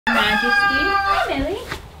Majesty. Hi, Millie.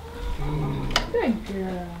 Good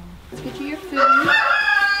girl. Let's get you your food.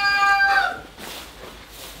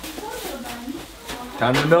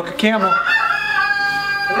 Time to milk a camel.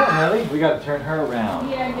 Come on, Millie. We gotta turn her around.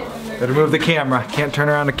 Yeah, Better move the camera. Can't turn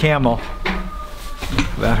around a camel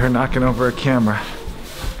without her knocking over a camera.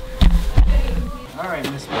 All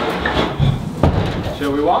right, Miss Millie.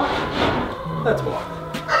 Shall we walk? Let's walk.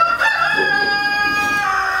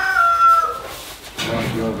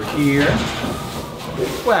 Walk you over here.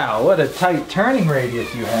 Wow, what a tight turning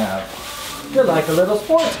radius you have. You're like a little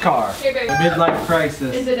sports car. Here, baby. A midlife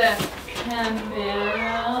crisis. Is it a camel?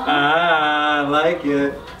 Ah, I like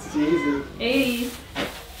it. It's easy. 80s.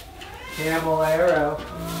 Camel arrow.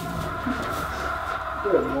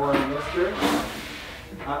 Good morning, mister.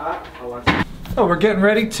 So we're getting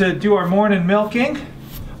ready to do our morning milking.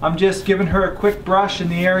 I'm just giving her a quick brush in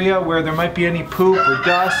the area where there might be any poop or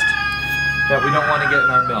dust that we don't want to get in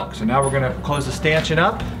our milk. So now we're going to close the stanchion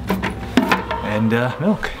up and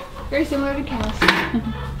milk. Very similar to cows.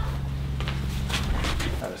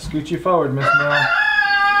 Gotta scoot you forward, Miss Mill.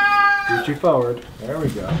 Scoot you forward. There we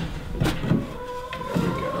go.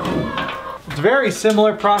 It's a very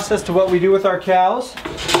similar process to what we do with our cows.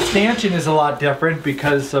 Stanchion is a lot different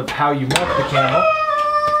because of how you milk the camel.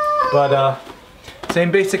 But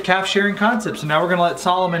same basic calf shearing concept. So now we're gonna let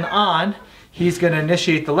Solomon on. He's gonna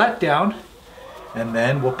initiate the letdown and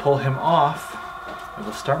then we'll pull him off and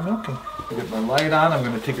we'll start milking. I'll get my light on. I'm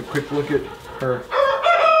gonna take a quick look at her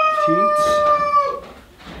teats.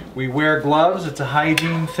 We wear gloves. It's a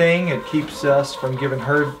hygiene thing. It keeps us from giving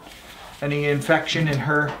her any infection in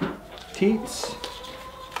her teats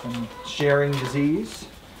and sharing disease.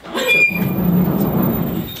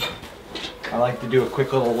 I like to do a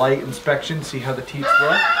quick little light inspection, see how the teats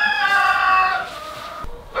look.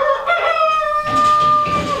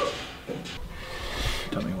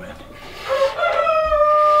 Tell me when.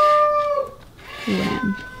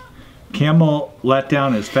 When? Camel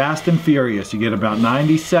letdown is fast and furious. You get about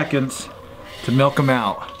 90 seconds to milk him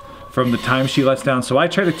out from the time she lets down. So I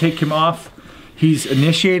try to take him off. He's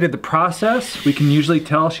initiated the process. We can usually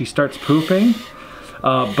tell she starts pooping,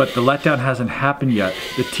 but the letdown hasn't happened yet.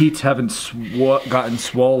 The teats haven't gotten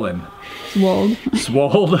swollen. Swolled.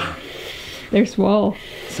 Swolled. They're swole.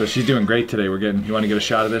 So she's doing great today. We're getting, you want to get a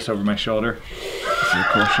shot of this over my shoulder? This is a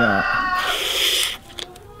cool shot.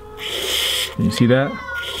 Can you see that?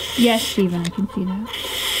 Yes, Steven, I can see that.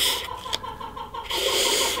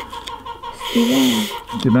 Steven.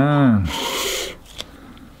 Steven.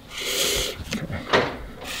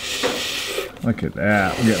 Look at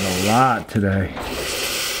that, we're getting a lot today.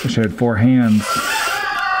 Wish I had 4 hands.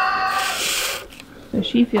 So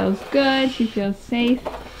she feels good, she feels safe.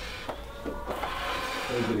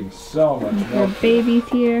 We're getting so much milk. Her baby's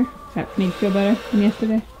here. Does that make you feel better than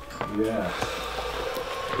yesterday? Yes.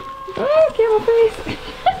 Oh, camel face!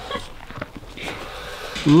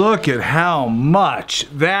 Look at how much.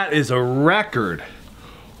 That is a record.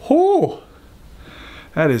 Whew.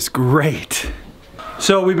 That is great.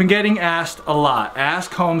 So we've been getting asked a lot.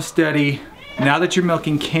 Ask Homesteady, now that you're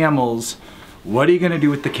milking camels, what are you gonna do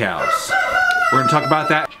with the cows? We're gonna talk about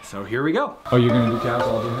that. So here we go. Oh, you're gonna do cows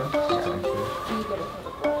all day?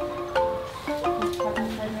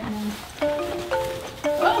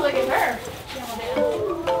 Oh, look at her.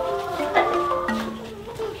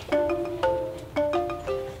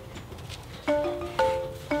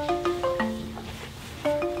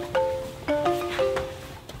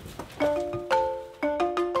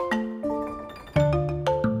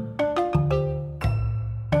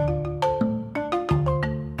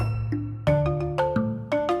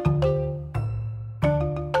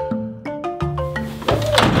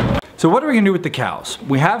 So what are we gonna do with the cows?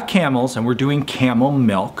 We have camels and we're doing camel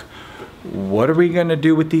milk. What are we gonna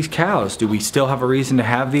do with these cows? Do we still have a reason to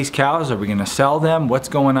have these cows? Are we gonna sell them? What's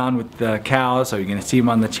going on with the cows? Are you gonna see them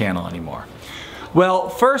on the channel anymore? Well,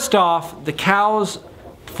 first off, the cows,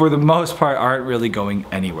 for the most part, aren't really going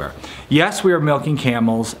anywhere. Yes, we are milking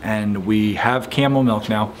camels and we have camel milk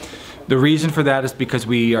now. The reason for that is because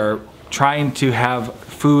we are trying to have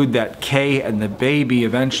food that Kay and the baby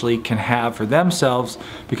eventually can have for themselves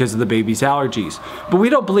because of the baby's allergies. But we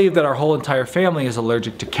don't believe that our whole entire family is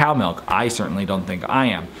allergic to cow milk. I certainly don't think I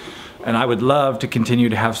am. And I would love to continue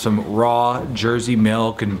to have some raw Jersey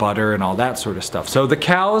milk and butter and all that sort of stuff. So the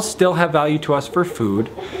cows still have value to us for food.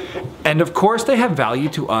 And of course they have value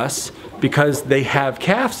to us because they have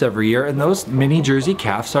calves every year, and those mini Jersey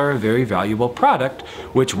calves are a very valuable product,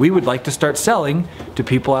 which we would like to start selling to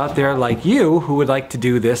people out there like you who would like to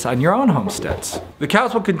do this on your own homesteads. The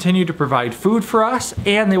cows will continue to provide food for us,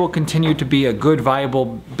 and they will continue to be a good, viable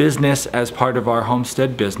business as part of our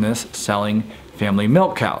homestead business, selling family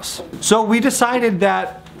milk cows. So we decided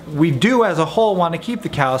that we do as a whole want to keep the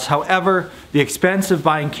cows. However, the expense of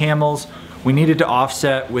buying camels, we needed to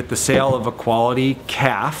offset with the sale of a quality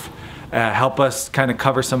calf, help us kind of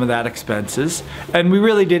cover some of that expenses. And we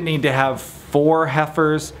really didn't need to have 4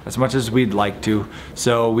 heifers as much as we'd like to.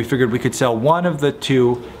 So we figured we could sell one of the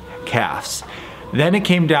 2 calves. Then it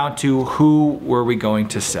came down to who were we going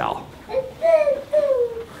to sell.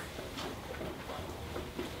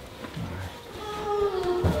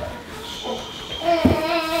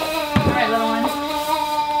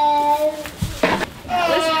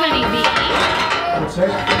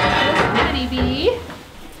 Honeybee.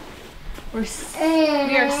 We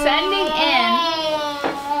are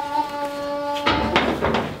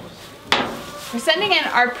sending in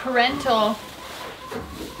our parental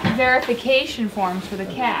verification forms for the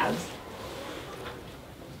calves.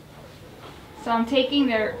 So I'm taking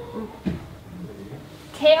their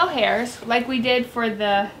tail hairs like we did for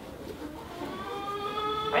the,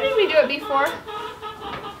 why did we do it before?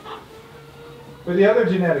 For the other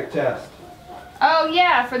genetic test. Oh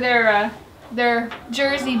yeah, for their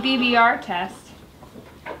Jersey BBR test.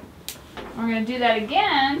 We're going to do that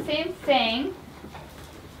again, same thing,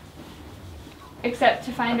 except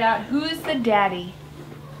to find out who's the daddy.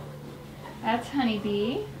 That's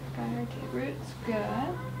Honeybee. Got her tape roots, good.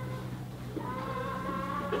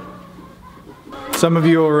 Some of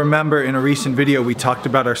you will remember in a recent video we talked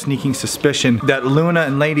about our sneaking suspicion that Luna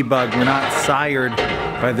and Ladybug were not sired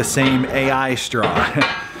by the same AI straw.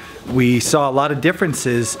 We saw a lot of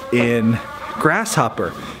differences in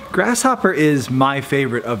Grasshopper. Grasshopper is my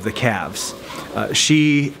favorite of the calves.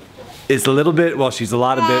 She is a little bit, well, she's a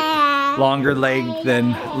lot of bit longer legged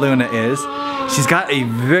than Luna is. She's got a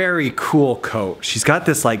very cool coat. She's got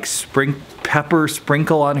this like pepper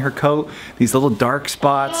sprinkle on her coat, these little dark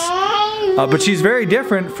spots. But she's very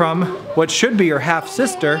different from what should be her half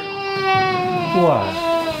sister. What?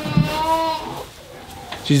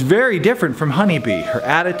 She's very different from Honeybee. Her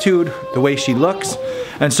attitude, the way she looks.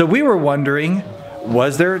 And so we were wondering,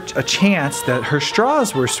 was there a chance that her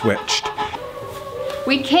straws were switched?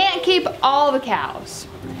 We can't keep all the cows.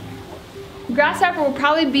 Grasshopper will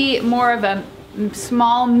probably be more of a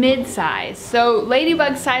small mid-size. So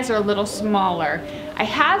Ladybug's size are a little smaller. I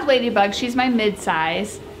have Ladybug, she's my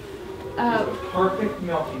mid-size. Perfect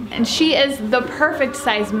milking cow. And she is the perfect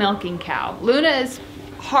size milking cow. Luna is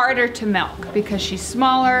harder to milk because she's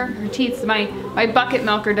smaller. Her teeth, my bucket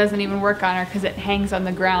milker doesn't even work on her because it hangs on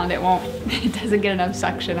the ground. It doesn't get enough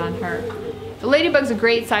suction on her. The Ladybug's a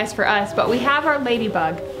great size for us, but we have our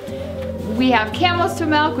Ladybug. We have camels to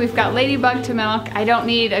milk, we've got Ladybug to milk. I don't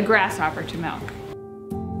need a Grasshopper to milk.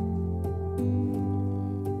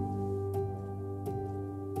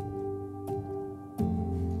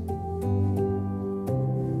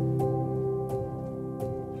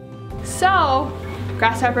 So,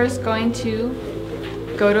 Grasshopper's going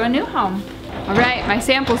to go to a new home. All right, my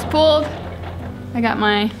sample's pulled. I got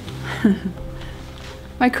my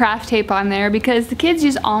my craft tape on there because the kids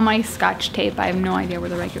use all my Scotch tape. I have no idea where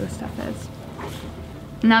the regular stuff is.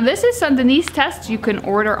 Now this is something, these tests you can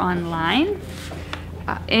order online.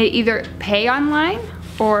 Either pay online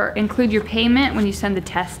or include your payment when you send the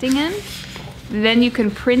testing in. Then you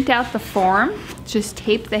can print out the form, just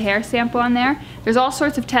tape the hair sample on there. There's all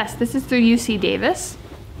sorts of tests. This is through UC Davis,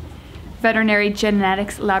 Veterinary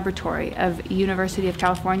Genetics Laboratory of University of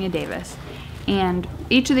California, Davis. And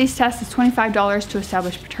each of these tests is $25 to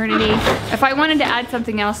establish paternity. If I wanted to add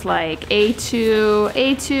something else like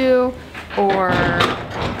A2, or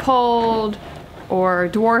polled, or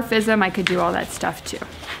dwarfism, I could do all that stuff too.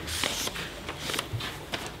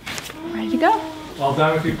 Ready to go? All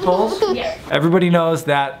done with your pulls? Yeah. Everybody knows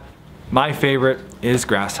that my favorite is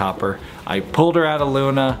Grasshopper. I pulled her out of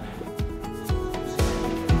Luna.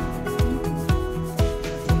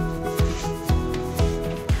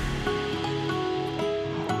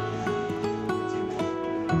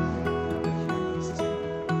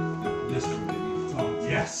 This one, baby. Oh,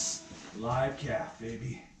 yes. Live calf,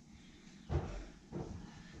 baby.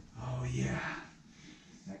 Oh, yeah.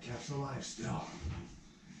 That calf's alive still.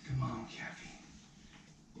 Come on, calfie.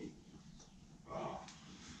 Oh,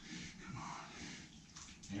 come on.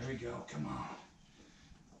 There we go, come on.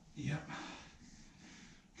 Yep.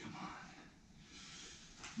 Come on.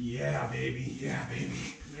 Yeah, baby. Yeah,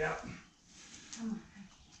 baby. Yep.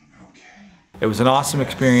 Okay. It was an awesome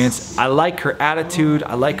experience. I like her attitude.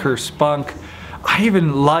 I like her spunk. I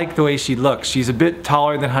even like the way she looks. She's a bit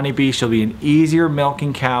taller than Honeybee. She'll be an easier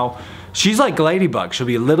milking cow. She's like Ladybug. She'll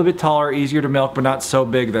be a little bit taller, easier to milk, but not so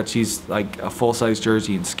big that she's like a full-size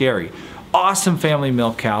Jersey and scary. Awesome family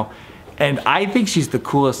milk cow. And I think she's the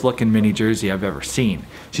coolest looking mini Jersey I've ever seen.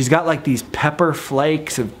 She's got like these pepper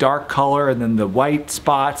flakes of dark color and then the white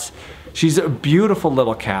spots. She's a beautiful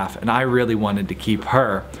little calf and I really wanted to keep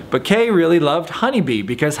her. But Kay really loved Honeybee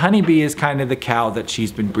because Honeybee is kind of the cow that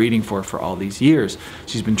she's been breeding for all these years.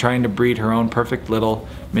 She's been trying to breed her own perfect little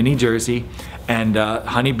mini Jersey, and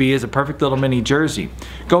Honeybee is a perfect little mini Jersey.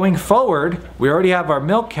 Going forward, we already have our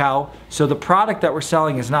milk cow, so the product that we're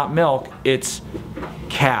selling is not milk, it's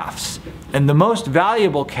calves. And the most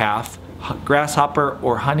valuable calf, Grasshopper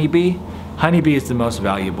or Honeybee, Honeybee is the most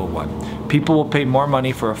valuable one. People will pay more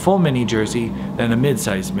money for a full mini Jersey than a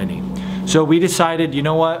mid-sized mini. So we decided, you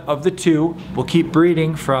know what, of the two, we'll keep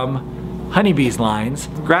breeding from Honeybee's lines.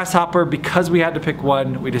 Grasshopper, because we had to pick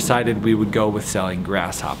one, we decided we would go with selling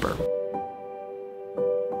Grasshopper.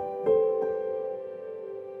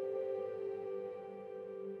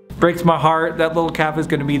 Breaks my heart, that little calf is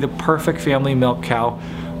gonna be the perfect family milk cow,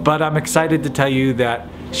 but I'm excited to tell you that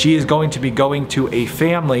she is going to be going to a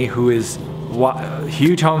family who is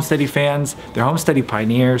huge Homesteady fans. They're Homesteady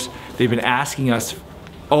pioneers. They've been asking us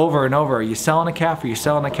over and over, are you selling a calf? Are you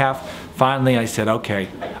selling a calf? Finally, I said, okay,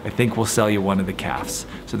 I think we'll sell you one of the calves.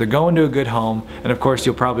 So they're going to a good home, and of course,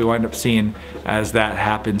 you'll probably wind up seeing as that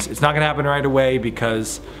happens. It's not gonna happen right away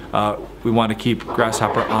because we want to keep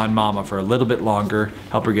Grasshopper on mama for a little bit longer,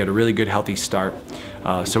 help her get a really good healthy start.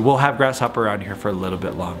 So we'll have Grasshopper around here for a little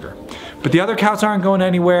bit longer. But the other cows aren't going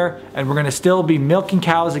anywhere, and we're gonna still be milking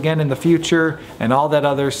cows again in the future and all that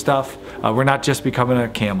other stuff. We're not just becoming a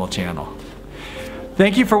camel channel.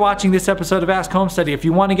 Thank you for watching this episode of Ask Homesteady. If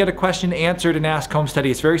you want to get a question answered in Ask Homesteady,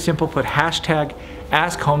 it's very simple. Put hashtag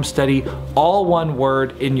Ask Homesteady, all one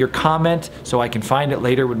word, in your comment so I can find it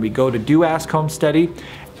later when we go to do Ask Homesteady.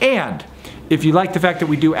 And if you like the fact that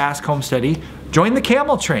we do Ask Homesteady, join the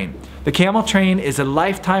Camel Train. The Camel Train is a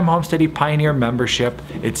lifetime Homesteady Pioneer membership.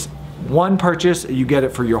 It's one purchase, you get it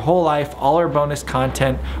for your whole life, all our bonus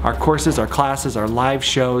content, our courses, our classes, our live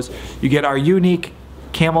shows. You get our unique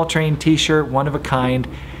Camel Train t-shirt, one of a kind,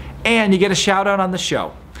 and you get a shout out on the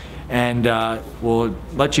show. And we'll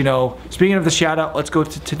let you know. Speaking of the shout out, let's go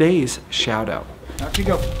to today's shout out. Out you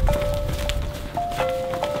go. Out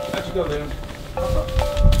you go, Liam.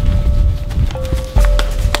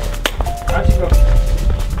 Out you go.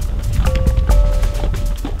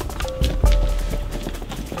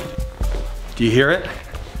 Do you hear it?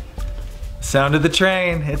 Sound of the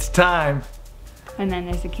train, it's time. And then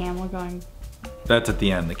there's a camel going. That's at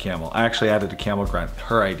the end, the camel. I actually added a camel grunt,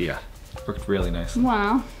 her idea. Worked really nice.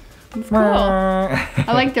 Wow, that's cool. I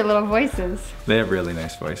like their little voices. They have really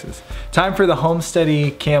nice voices. Time for the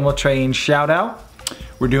Homesteady Camel Train shout out.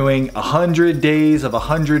 We're doing 100 days of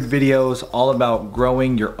 100 videos all about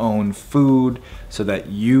growing your own food so that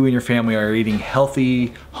you and your family are eating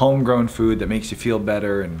healthy, homegrown food that makes you feel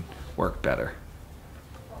better and work better.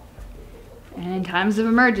 And in times of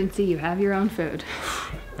emergency, you have your own food.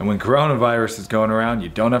 And when coronavirus is going around, you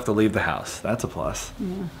don't have to leave the house. That's a plus.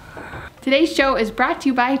 Yeah. Today's show is brought to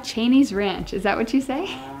you by Cheney's Ranch. Is that what you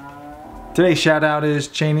say? Today's shout out is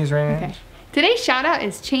Cheney's Ranch. Okay. Today's shout out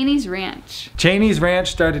is Cheney's Ranch. Cheney's Ranch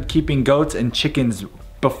started keeping goats and chickens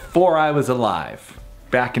before I was alive,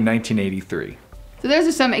 back in 1983. So those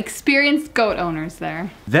are some experienced goat owners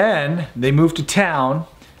there. Then they moved to town,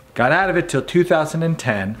 got out of it till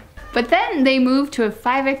 2010. But then they moved to a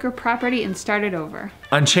 5-acre property and started over.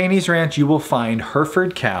 On Cheney's Ranch, you will find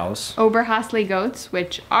Hereford cows. Oberhasli goats,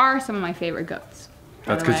 which are some of my favorite goats.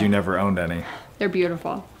 That's because you never owned any. They're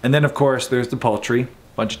beautiful. And then of course, there's the poultry.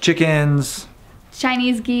 Bunch of chickens.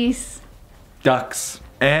 Chinese geese. Ducks.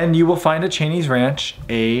 And you will find at Cheney's Ranch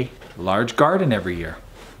a large garden every year.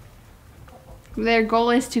 Their goal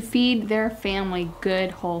is to feed their family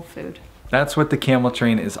good whole food. That's what the Camel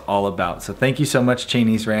Train is all about. So thank you so much,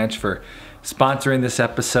 Cheney's Ranch, for sponsoring this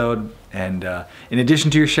episode. And in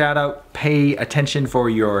addition to your shout out, pay attention for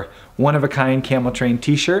your one-of-a-kind Camel Train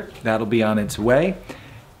t-shirt. That'll be on its way.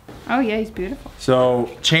 Oh yeah, he's beautiful. So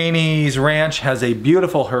Cheney's Ranch has a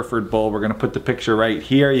beautiful Hereford bull. We're gonna put the picture right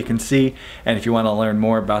here, you can see. And if you wanna learn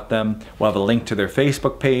more about them, we'll have a link to their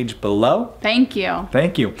Facebook page below. Thank you.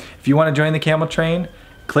 Thank you. If you wanna join the Camel Train,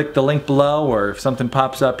 click the link below, or if something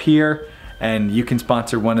pops up here, and you can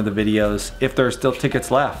sponsor one of the videos if there are still tickets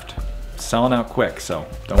left. selling out quick, so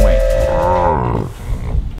don't wait.